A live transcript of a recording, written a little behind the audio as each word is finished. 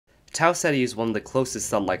Tau Ceti is one of the closest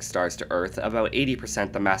Sun-like stars to Earth, about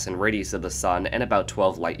 80% the mass and radius of the Sun and about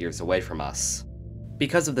 12 light-years away from us.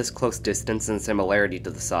 Because of this close distance and similarity to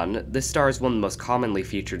the Sun, this star is one of the most commonly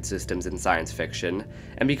featured systems in science fiction,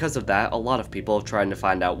 and because of that, a lot of people have tried to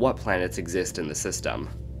find out what planets exist in the system.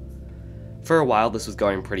 For a while this was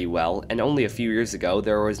going pretty well, and only a few years ago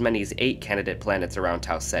there were as many as 8 candidate planets around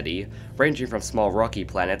Tau Ceti, ranging from small rocky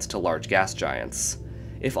planets to large gas giants.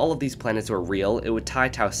 If all of these planets were real, it would tie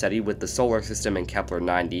Tau Ceti with the Solar System and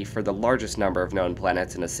Kepler-90 for the largest number of known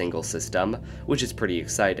planets in a single system, which is pretty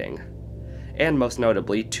exciting. And most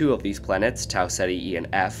notably, 2 of these planets, Tau Ceti E and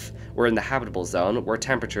F, were in the habitable zone where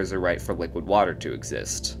temperatures are right for liquid water to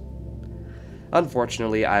exist.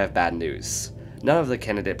 Unfortunately, I have bad news. None of the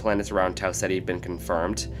candidate planets around Tau Ceti have been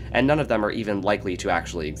confirmed, and none of them are even likely to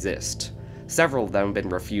actually exist. Several of them have been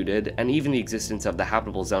refuted, and even the existence of the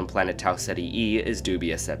habitable zone planet Tau Ceti E is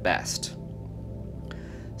dubious at best.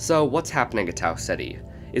 So what's happening at Tau Ceti?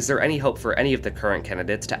 Is there any hope for any of the current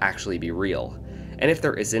candidates to actually be real? And if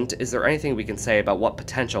there isn't, is there anything we can say about what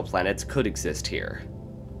potential planets could exist here?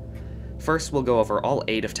 First, we'll go over all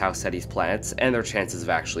 8 of Tau Ceti's planets and their chances of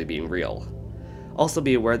actually being real. Also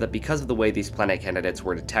be aware that because of the way these planet candidates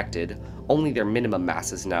were detected, only their minimum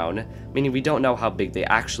mass is known, meaning we don't know how big they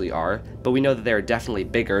actually are, but we know that they are definitely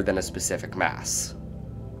bigger than a specific mass.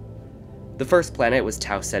 The first planet was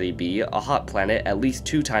Tau Ceti b, a hot planet at least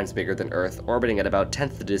 2 times bigger than Earth, orbiting at about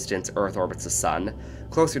 1/10 the distance Earth orbits the Sun,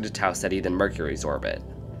 closer to Tau Ceti than Mercury's orbit.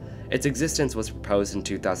 Its existence was proposed in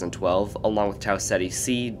 2012, along with Tau Ceti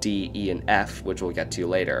C, D, E, and F, which we'll get to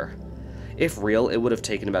later. If real, it would have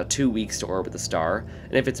taken about 2 weeks to orbit the star,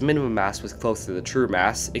 and if its minimum mass was close to the true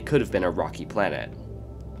mass, it could have been a rocky planet.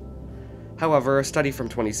 However, a study from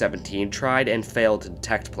 2017 tried and failed to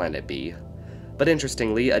detect Planet B. But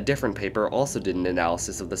interestingly, a different paper also did an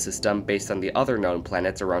analysis of the system based on the other known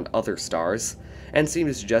planets around other stars, and seemed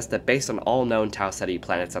to suggest that based on all known Tau Ceti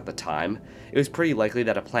planets at the time, it was pretty likely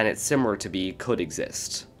that a planet similar to B could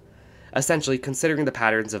exist. Essentially, considering the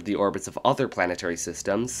patterns of the orbits of other planetary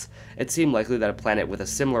systems, it seemed likely that a planet with a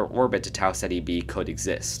similar orbit to Tau Ceti b could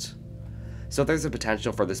exist. So there's a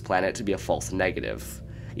potential for this planet to be a false negative.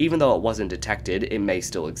 Even though it wasn't detected, it may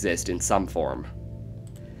still exist in some form.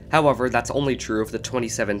 However, that's only true if the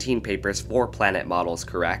 2017 paper's 4-planet model is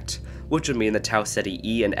correct, which would mean that Tau Ceti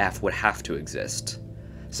E and F would have to exist.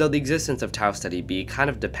 So the existence of Tau Ceti b kind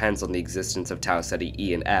of depends on the existence of Tau Ceti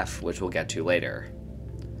E and F, which we'll get to later.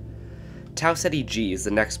 Tau Ceti G is the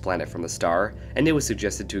next planet from the star, and it was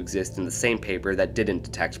suggested to exist in the same paper that didn't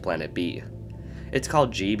detect Planet B. It's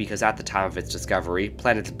called G because at the time of its discovery,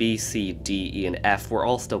 planets B, C, D, E, and F were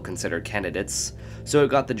all still considered candidates, so it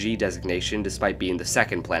got the G designation despite being the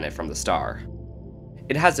second planet from the star.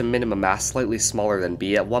 It has a minimum mass slightly smaller than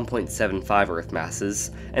B at 1.75 Earth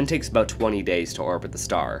masses, and takes about 20 days to orbit the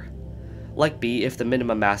star. Like B, if the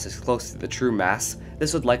minimum mass is close to the true mass,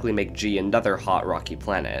 this would likely make G another hot rocky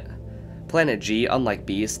planet. Planet G, unlike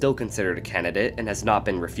B, is still considered a candidate and has not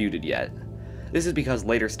been refuted yet. This is because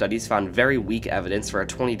later studies found very weak evidence for a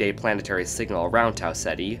 20-day planetary signal around Tau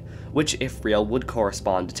Ceti, which, if real, would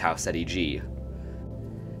correspond to Tau Ceti G.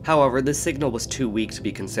 However, this signal was too weak to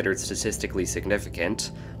be considered statistically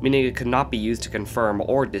significant, meaning it could not be used to confirm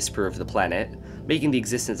or disprove the planet, making the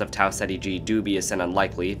existence of Tau Ceti G dubious and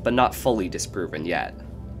unlikely, but not fully disproven yet.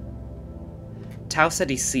 Tau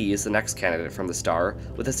Ceti C is the next candidate from the star,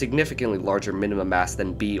 with a significantly larger minimum mass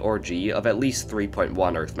than B or G of at least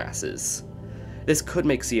 3.1 Earth masses. This could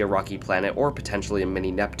make C a rocky planet or potentially a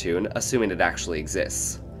mini Neptune, assuming it actually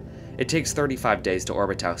exists. It takes 35 days to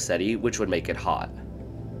orbit Tau Ceti, which would make it hot.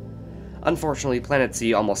 Unfortunately, Planet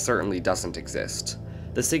C almost certainly doesn't exist.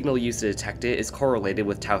 The signal used to detect it is correlated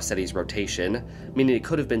with Tau Ceti's rotation, meaning it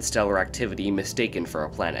could have been stellar activity mistaken for a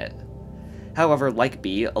planet. However, like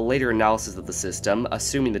B, a later analysis of the system,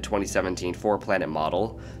 assuming the 2017 4-planet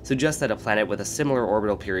model, suggests that a planet with a similar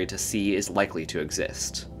orbital period to C is likely to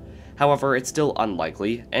exist. However, it's still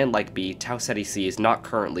unlikely, and like B, Tau Ceti C is not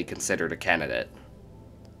currently considered a candidate.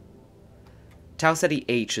 Tau Ceti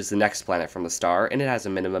H is the next planet from the star, and it has a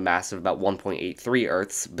minimum mass of about 1.83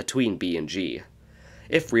 Earths between B and G.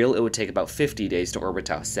 If real, it would take about 50 days to orbit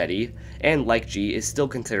Tau Ceti, and like G, is still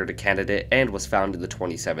considered a candidate and was found in the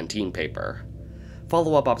 2017 paper.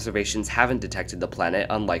 Follow-up observations haven't detected the planet,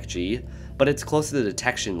 unlike G, but it's close to the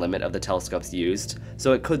detection limit of the telescopes used,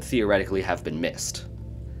 so it could theoretically have been missed.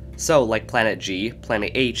 So, like Planet G,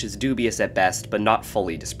 Planet H is dubious at best, but not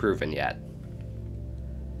fully disproven yet.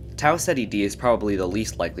 Tau Ceti D is probably the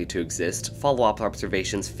least likely to exist, follow-up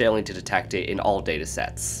observations failing to detect it in all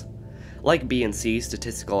datasets. Like B and C,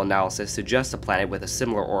 statistical analysis suggests a planet with a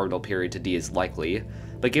similar orbital period to D is likely,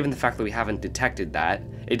 but given the fact that we haven't detected that,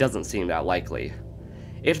 it doesn't seem that likely.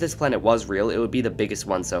 If this planet was real, it would be the biggest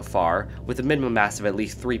one so far, with a minimum mass of at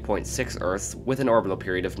least 3.6 Earths with an orbital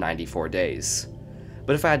period of 94 days.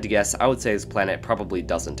 But if I had to guess, I would say this planet probably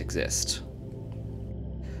doesn't exist.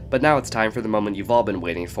 But now it's time for the moment you've all been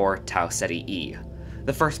waiting for, Tau Ceti E,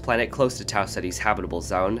 the first planet close to Tau Ceti's habitable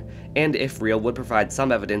zone, and if real would provide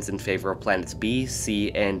some evidence in favor of planets B,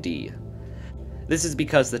 C, and D. This is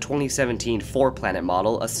because the 2017 4-planet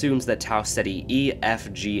model assumes that Tau Ceti E,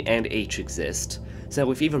 F, G, and H exist, so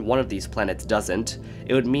if even one of these planets doesn't,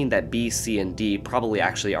 it would mean that B, C, and D probably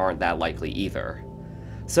actually aren't that likely either.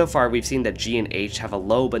 So far we've seen that G and H have a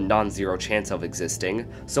low but non-zero chance of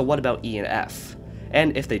existing, so what about E and F?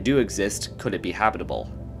 And if they do exist, could it be habitable?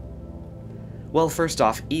 Well, first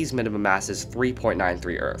off, E's minimum mass is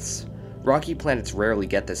 3.93 Earths. Rocky planets rarely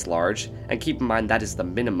get this large, and keep in mind that is the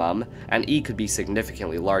minimum, and E could be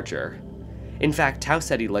significantly larger. In fact, Tau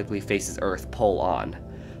Ceti likely faces Earth pole on.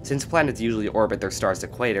 Since planets usually orbit their star's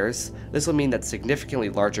equators, this will mean that significantly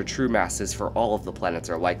larger true masses for all of the planets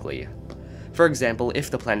are likely. For example, if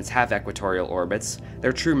the planets have equatorial orbits,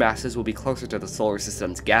 their true masses will be closer to the solar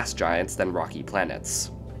system's gas giants than rocky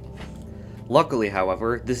planets. Luckily,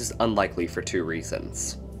 however, this is unlikely for two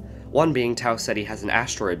reasons. One being Tau Ceti has an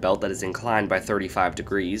asteroid belt that is inclined by 35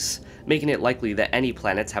 degrees, making it likely that any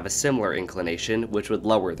planets have a similar inclination, which would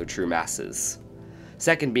lower their true masses.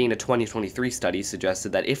 Second being a 2023 study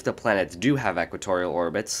suggested that if the planets do have equatorial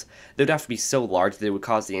orbits, they would have to be so large that it would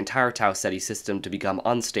cause the entire Tau Ceti system to become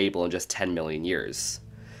unstable in just 10 million years.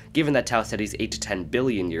 Given that Tau Ceti is 8 to 10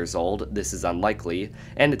 billion years old, this is unlikely,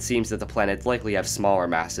 and it seems that the planets likely have smaller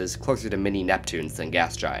masses, closer to mini-Neptunes than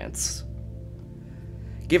gas giants.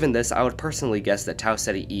 Given this, I would personally guess that Tau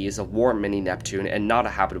Ceti E is a warm mini-Neptune and not a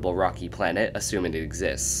habitable rocky planet, assuming it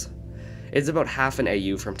exists. It's about half an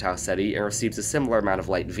AU from Tau Ceti and receives a similar amount of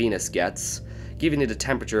light Venus gets, giving it a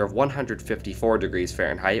temperature of 154 degrees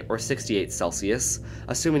Fahrenheit or 68 Celsius,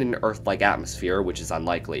 assuming an Earth-like atmosphere, which is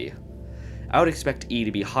unlikely. I would expect E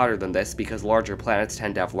to be hotter than this because larger planets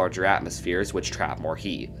tend to have larger atmospheres which trap more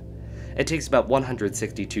heat. It takes about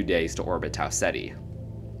 162 days to orbit Tau Ceti.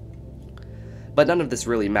 But none of this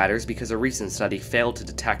really matters because a recent study failed to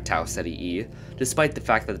detect Tau Ceti E, despite the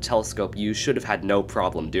fact that the telescope used should have had no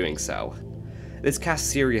problem doing so. This casts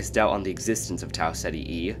serious doubt on the existence of Tau Ceti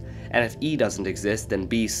E, and if E doesn't exist, then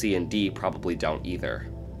B, C, and D probably don't either.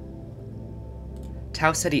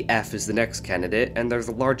 Tau Ceti F is the next candidate, and there's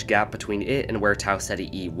a large gap between it and where Tau Ceti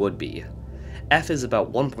E would be. F is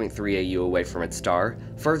about 1.3 AU away from its star,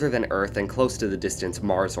 further than Earth and close to the distance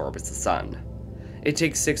Mars orbits the Sun. It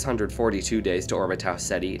takes 642 days to orbit Tau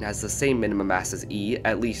Ceti and has the same minimum mass as E,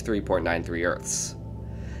 at least 3.93 Earths.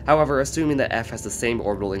 However, assuming that F has the same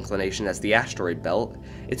orbital inclination as the asteroid belt,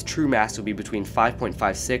 its true mass would be between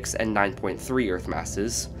 5.56 and 9.3 Earth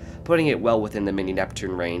masses, putting it well within the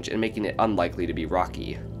mini-Neptune range and making it unlikely to be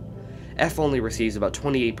rocky. F only receives about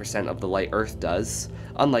 28% of the light Earth does,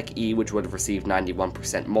 unlike E, which would have received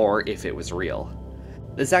 91% more if it was real.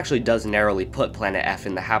 This actually does narrowly put planet F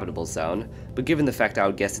in the habitable zone, but given the fact I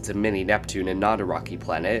would guess it's a mini-Neptune and not a rocky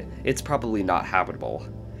planet, it's probably not habitable.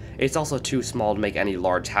 It's also too small to make any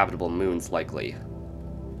large habitable moons likely.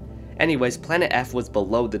 Anyways, planet F was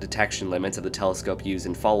below the detection limits of the telescope used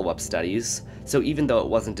in follow-up studies, so even though it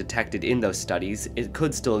wasn't detected in those studies, it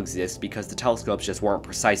could still exist because the telescopes just weren't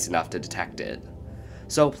precise enough to detect it.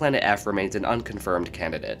 So planet F remains an unconfirmed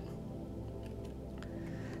candidate.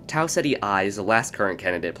 Tau Ceti I is the last current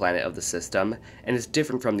candidate planet of the system, and is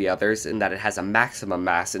different from the others in that it has a maximum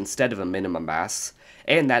mass instead of a minimum mass,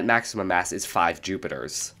 and that maximum mass is 5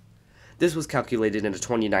 Jupiters. This was calculated in a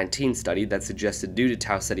 2019 study that suggested due to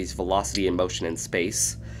Tau Ceti's velocity and motion in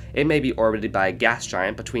space, it may be orbited by a gas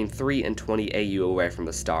giant between 3 and 20 AU away from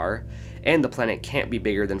the star, and the planet can't be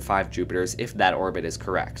bigger than 5 Jupiters if that orbit is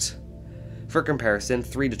correct. For comparison,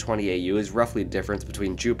 3 to 20 AU is roughly the difference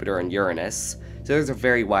between Jupiter and Uranus, so there's a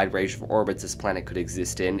very wide range of orbits this planet could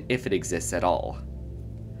exist in, if it exists at all.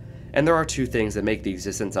 And there are two things that make the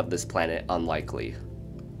existence of this planet unlikely.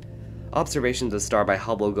 Observations of the star by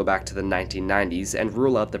Hubble go back to the 1990s and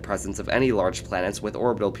rule out the presence of any large planets with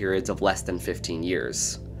orbital periods of less than 15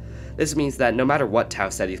 years. This means that no matter what Tau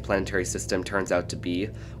Ceti's planetary system turns out to be,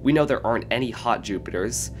 we know there aren't any hot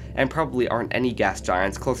Jupiters, and probably aren't any gas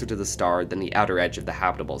giants closer to the star than the outer edge of the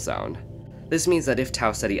habitable zone. This means that if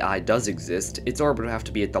Tau Ceti I does exist, its orbit would have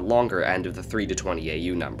to be at the longer end of the 3 to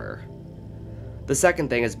 20 AU number. The second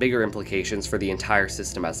thing has bigger implications for the entire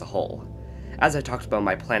system as a whole. As I talked about in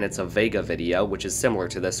my Planets of Vega video, which is similar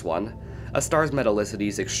to this one, a star's metallicity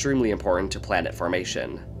is extremely important to planet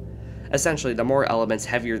formation. Essentially, the more elements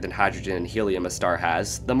heavier than hydrogen and helium a star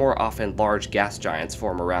has, the more often large gas giants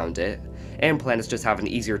form around it, and planets just have an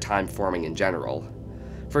easier time forming in general.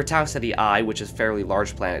 For Tau Ceti I, which is a fairly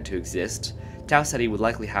large planet to exist, Tau Ceti would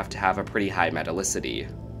likely have to have a pretty high metallicity.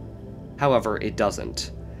 However, it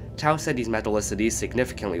doesn't. Tau Ceti's metallicity is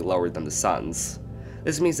significantly lower than the Sun's.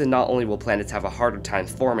 This means that not only will planets have a harder time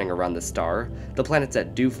forming around the star, the planets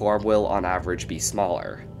that do form will, on average, be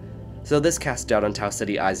smaller. So this casts doubt on Tau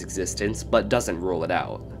Ceti I's existence, but doesn't rule it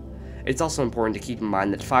out. It's also important to keep in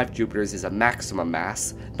mind that 5 Jupiters is a maximum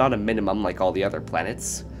mass, not a minimum like all the other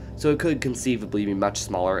planets, so it could conceivably be much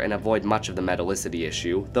smaller and avoid much of the metallicity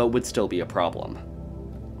issue, though it would still be a problem.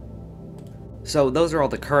 So those are all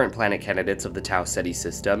the current planet candidates of the Tau Ceti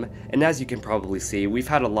system, and as you can probably see, we've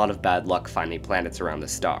had a lot of bad luck finding planets around the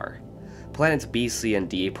star. Planets B, C, and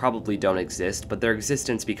D probably don't exist, but their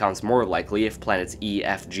existence becomes more likely if planets E,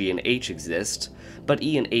 F, G, and H exist, but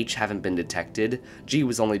E and H haven't been detected, G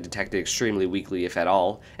was only detected extremely weakly if at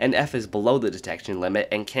all, and F is below the detection limit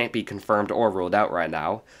and can't be confirmed or ruled out right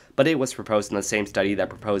now, but it was proposed in the same study that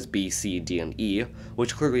proposed B, C, D, and E,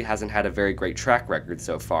 which clearly hasn't had a very great track record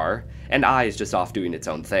so far, and I is just off doing its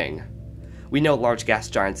own thing. We know large gas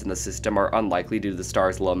giants in the system are unlikely due to the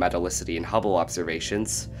star's low metallicity in Hubble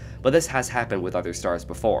observations, but this has happened with other stars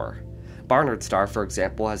before. Barnard's star, for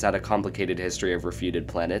example, has had a complicated history of refuted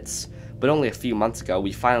planets, but only a few months ago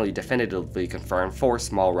we finally definitively confirmed 4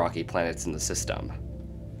 small rocky planets in the system.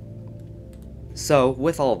 So,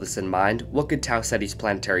 with all of this in mind, what could Tau Ceti's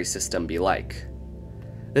planetary system be like?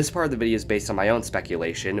 This part of the video is based on my own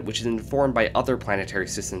speculation, which is informed by other planetary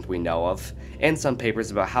systems we know of, and some papers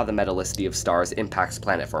about how the metallicity of stars impacts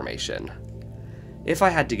planet formation. If I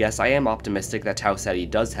had to guess, I am optimistic that Tau Ceti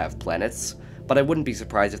does have planets, but I wouldn't be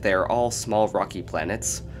surprised if they are all small rocky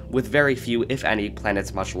planets, with very few, if any,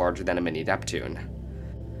 planets much larger than a mini Neptune.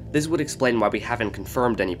 This would explain why we haven't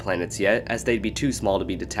confirmed any planets yet, as they'd be too small to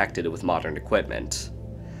be detected with modern equipment.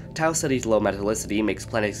 Tau Ceti's low metallicity makes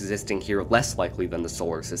planets existing here less likely than the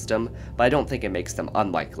solar system, but I don't think it makes them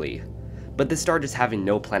unlikely. But the star just having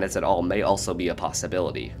no planets at all may also be a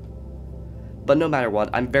possibility. But no matter what,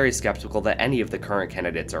 I'm very skeptical that any of the current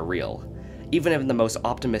candidates are real. Even in the most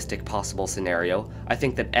optimistic possible scenario, I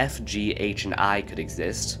think that F, G, H, and I could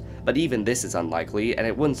exist, but even this is unlikely, and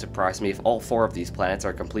it wouldn't surprise me if all 4 of these planets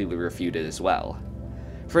are completely refuted as well.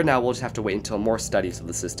 For now, we'll just have to wait until more studies of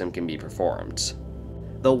the system can be performed.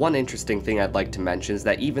 Though one interesting thing I'd like to mention is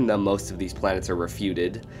that even though most of these planets are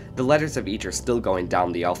refuted, the letters of each are still going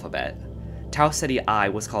down the alphabet. Tau Ceti I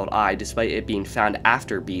was called I despite it being found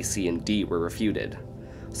after B, C, and D were refuted.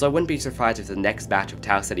 So I wouldn't be surprised if the next batch of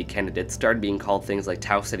Tau Ceti candidates started being called things like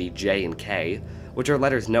Tau Ceti J and K, which are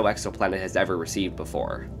letters no exoplanet has ever received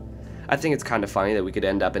before. I think it's kind of funny that we could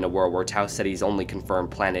end up in a world where Tau Ceti's only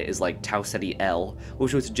confirmed planet is like Tau Ceti L,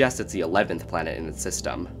 which would suggest it's the 11th planet in its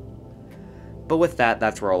system. But with that,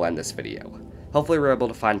 that's where I'll end this video. Hopefully we're able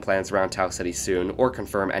to find planets around Tau Ceti soon, or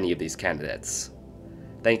confirm any of these candidates.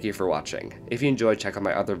 Thank you for watching. If you enjoyed, check out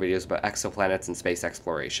my other videos about exoplanets and space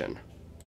exploration.